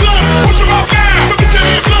your hands up. Push 'em up now, so get your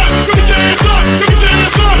hands up. Get your hands up, so get your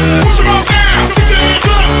hands up. Push 'em up now, so get your hands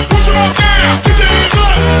up. Push 'em up now, get your hands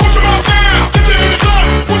up. Push 'em up now, get your hands up.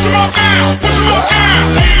 Push 'em up now, push 'em up now.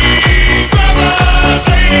 Hey, brothers,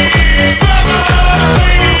 hey, brothers,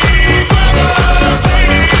 hey, brothers, hey,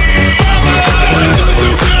 brothers. Listen to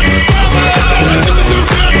good, brothers. Listen to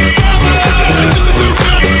good.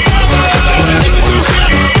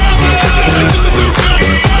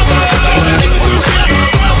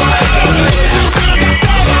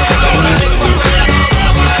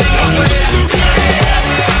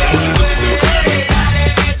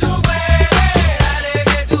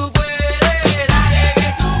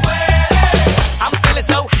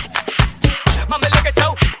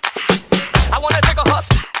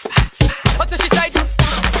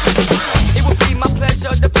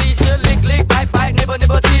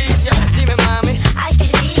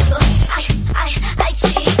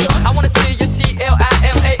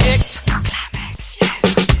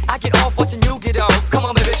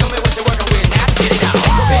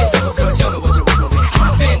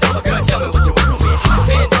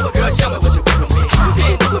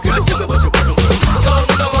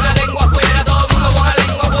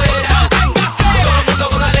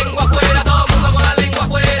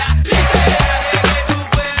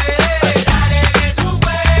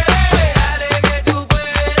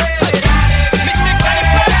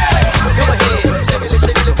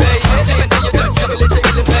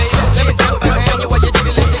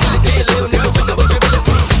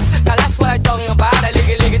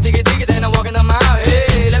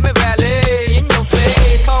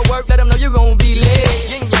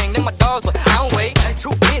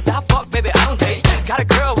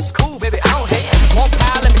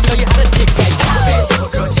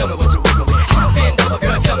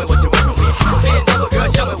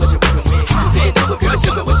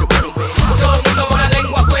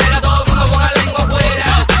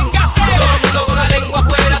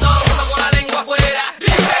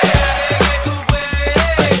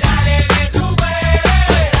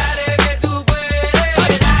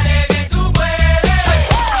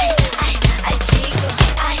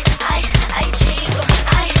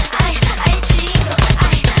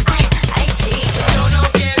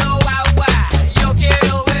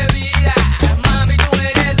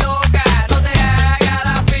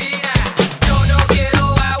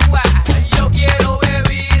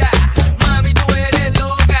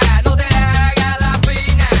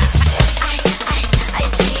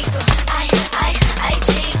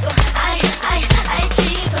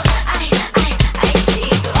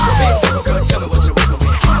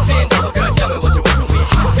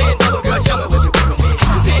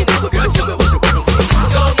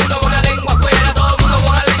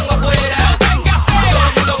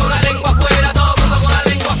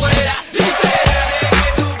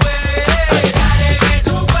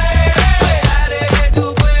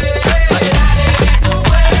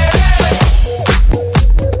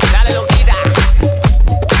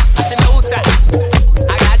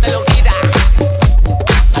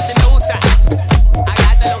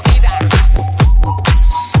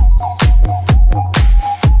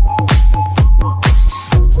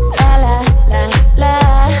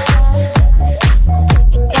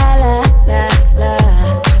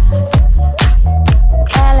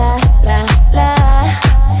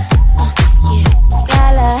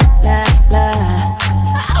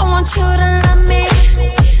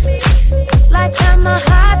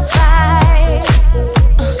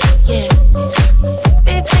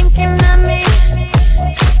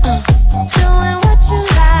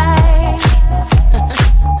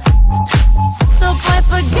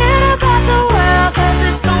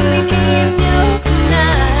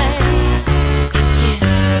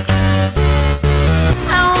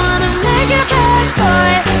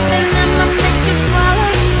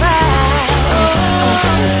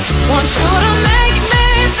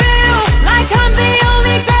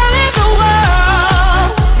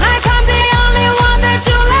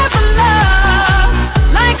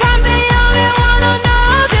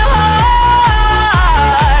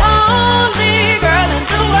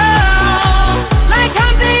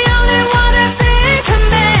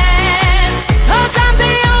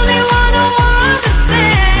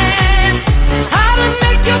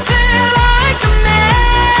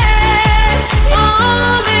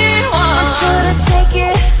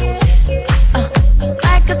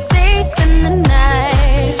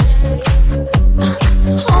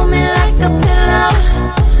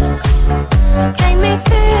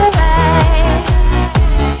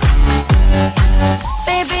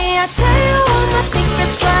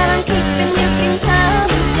 secret's what I'm keeping, you can come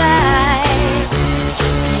inside.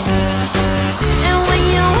 And when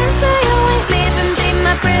you enter, you ain't leaving, be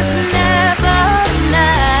my prisoner for the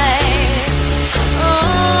night.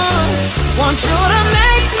 Oh, want you to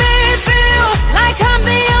make me feel like I'm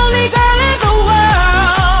the only girl in the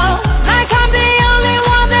world, like I'm the only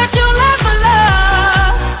one that you'll ever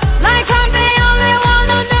love, like I'm the only one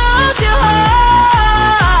who knows your heart,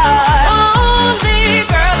 only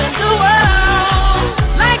girl in the world,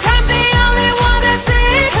 like I'm the only one that's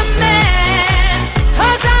in command,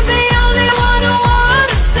 'cause I'm the only one who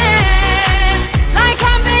understands, like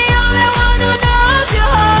I'm the only one who knows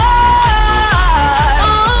your heart,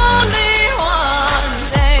 only one.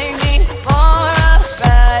 Take me for a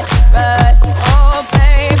ride, ride, oh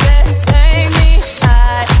baby, take me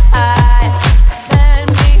high, high, let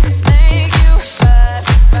me make you buzz,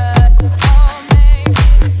 buzz, oh make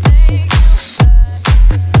you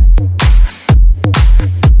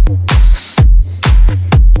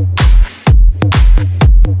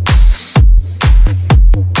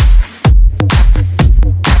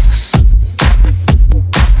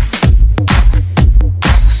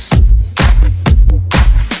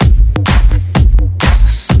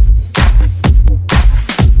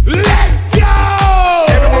Let's go!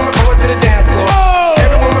 Everyone report to the dance floor.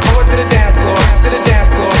 Everyone report to the dance floor. To the dance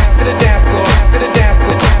floor. To the dance floor. To the dance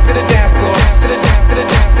floor. To the dance floor. To the dance. To the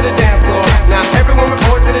dance. To the dance floor. Now everyone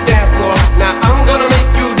report to the dance floor. Now I'm gonna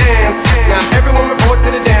make you dance. Now everyone report to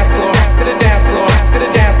the dance floor. To the dance floor. To the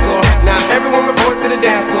dance floor. Now everyone report to the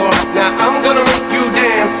dance floor. Now I'm gonna make you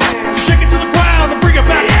dance. Shake it to the ground and bring it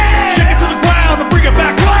back. Shake it to the ground and bring it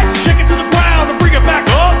back. What? Shake it to the ground and bring it back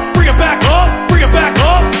up. Bring it back up. Bring it back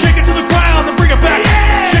up. Shake it to the ground and bring it back.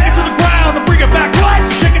 Shake it to the ground and bring it back. What?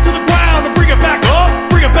 Shake it to the ground and bring it back up.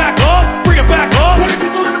 Bring it back up. Bring it back up. Party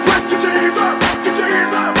people in the place, get your hands up. Get your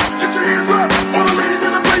hands up. Get your hands up. All the ladies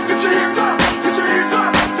in the place, get your hands up. Get your hands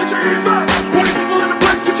up. Get your hands up. Party people in the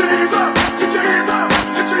place, get your hands up. Get your hands up.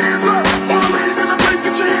 Get your hands up. All the ladies in the place,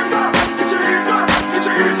 get your hands up. Get your hands up. Get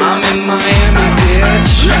your hands up. I'm in Miami,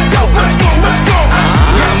 bitch. Let's go. Let's go. Let's go.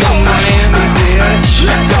 I'm in Miami, bitch.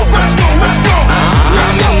 Let's go. Let's go. Let's go.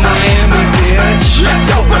 I'm in Miami, bitch. Let's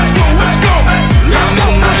go. Let's go. Let's go. I'm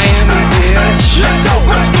in Miami, bitch. Let's go.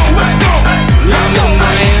 Let's go. Let's go. I'm in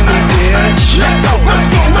Miami, bitch. Let's go. Let's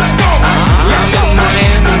go. Let's go. I'm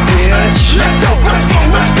in Miami, bitch. Let's go. Let's go.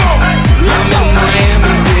 Let's go. I'm in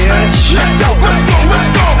Miami, bitch. Let's go. Let's go. Let's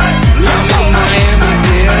go. I'm in Miami,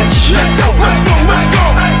 bitch. Let's go. Let's go. Let's go.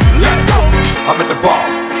 Let's go. I'm at the bar,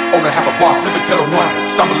 owner have a bar, sipping till the one.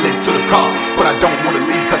 Stumbling to the car, but I don't wanna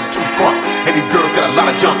leave cause it's too front. And these girls got a lot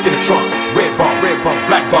of junk in the trunk. Red bum,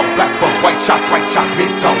 black bum, white chalk,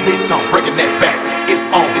 mid-tone, breaking that back. It's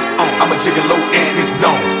on, I'm a gigolo and it's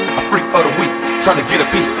known. A freak of the week, trying to get a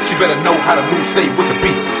piece. She better know how to move, stay with the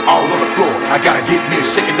beat. All on the floor, I gotta get near,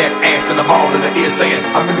 shaking that ass and I'm all in the ear saying,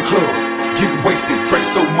 I'm in the club, getting wasted. Drink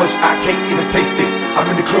so much I can't even taste it. I'm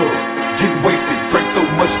in the club, getting wasted. Drink so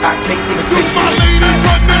much I can't even taste it. My ladies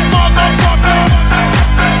run this motherfucker.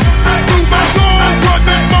 Do my girls run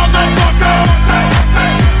this motherfucker.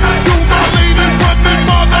 Do my ladies run this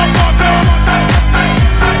motherfucker.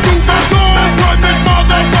 Do my girls run this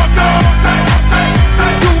motherfucker.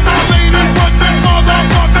 Do my ladies run this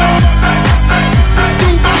motherfucker. Do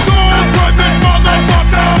my girls run this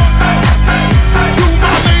motherfucker. Do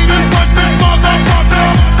my ladies run this motherfucker.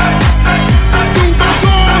 Do my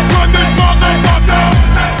girls run this motherfucker.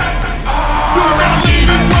 Do my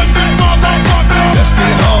ladies run this motherfucker.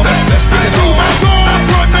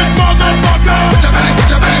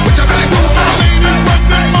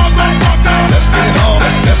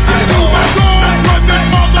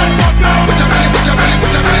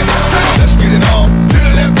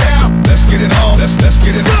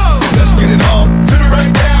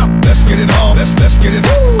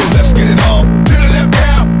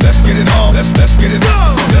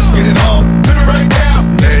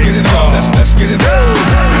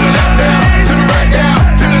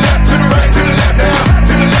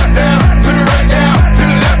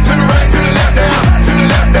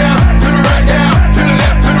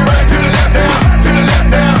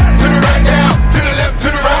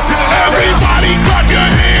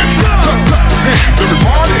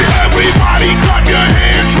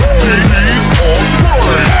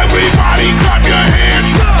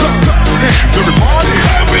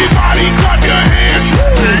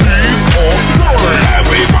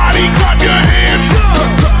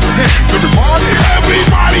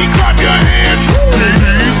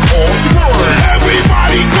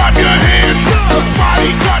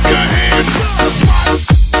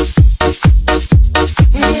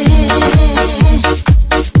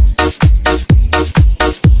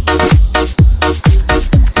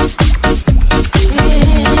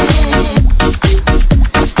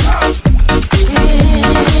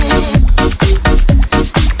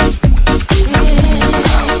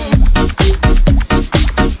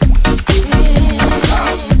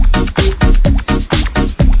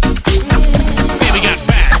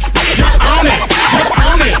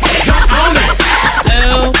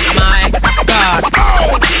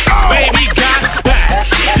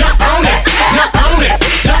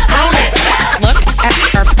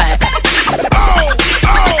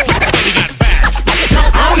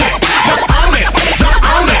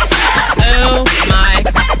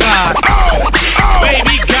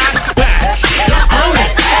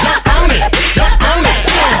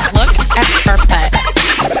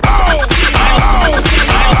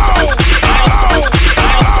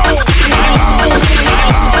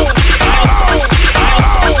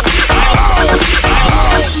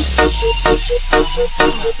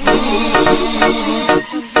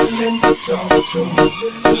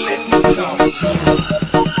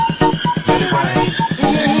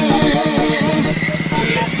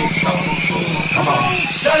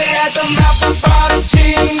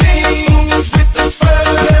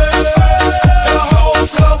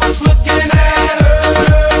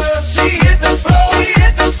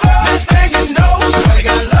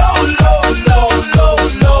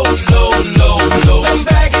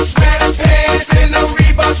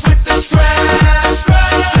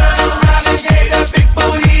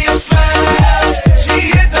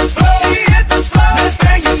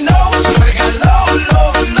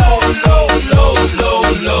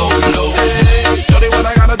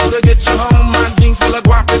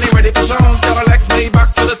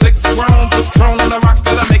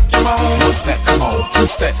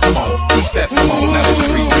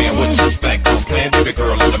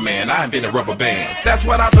 Been a rubber bands. That's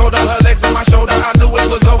what I told her. Her legs on my shoulder. I knew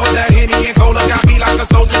it was over. That Henny and Cola got me like a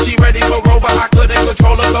soldier. She ready for Rover. I couldn't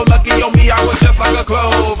control her. So lucky on me, I was just like a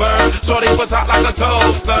clover. Shorty was hot like a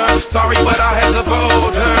toaster. Sorry, but I had to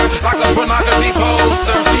fold her like a pornography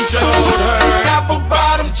poster. She showed her apple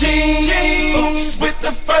bottom jeans with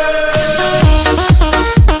the fur.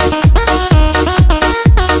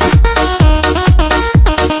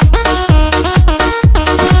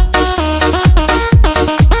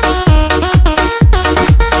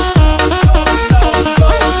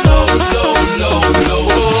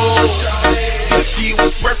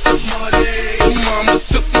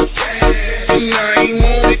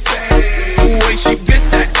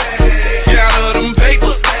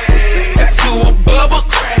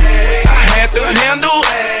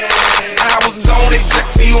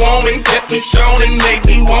 Shown and make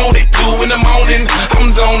me want it. 2 in the morning, I'm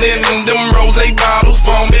zoning. Them rose bottles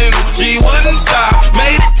foaming. She wouldn't stop,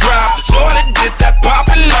 made it drop. Shorty did that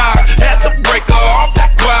poppin' lock. Had to break her off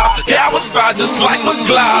that cloud. Yeah, I was fine just like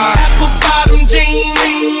McGlide.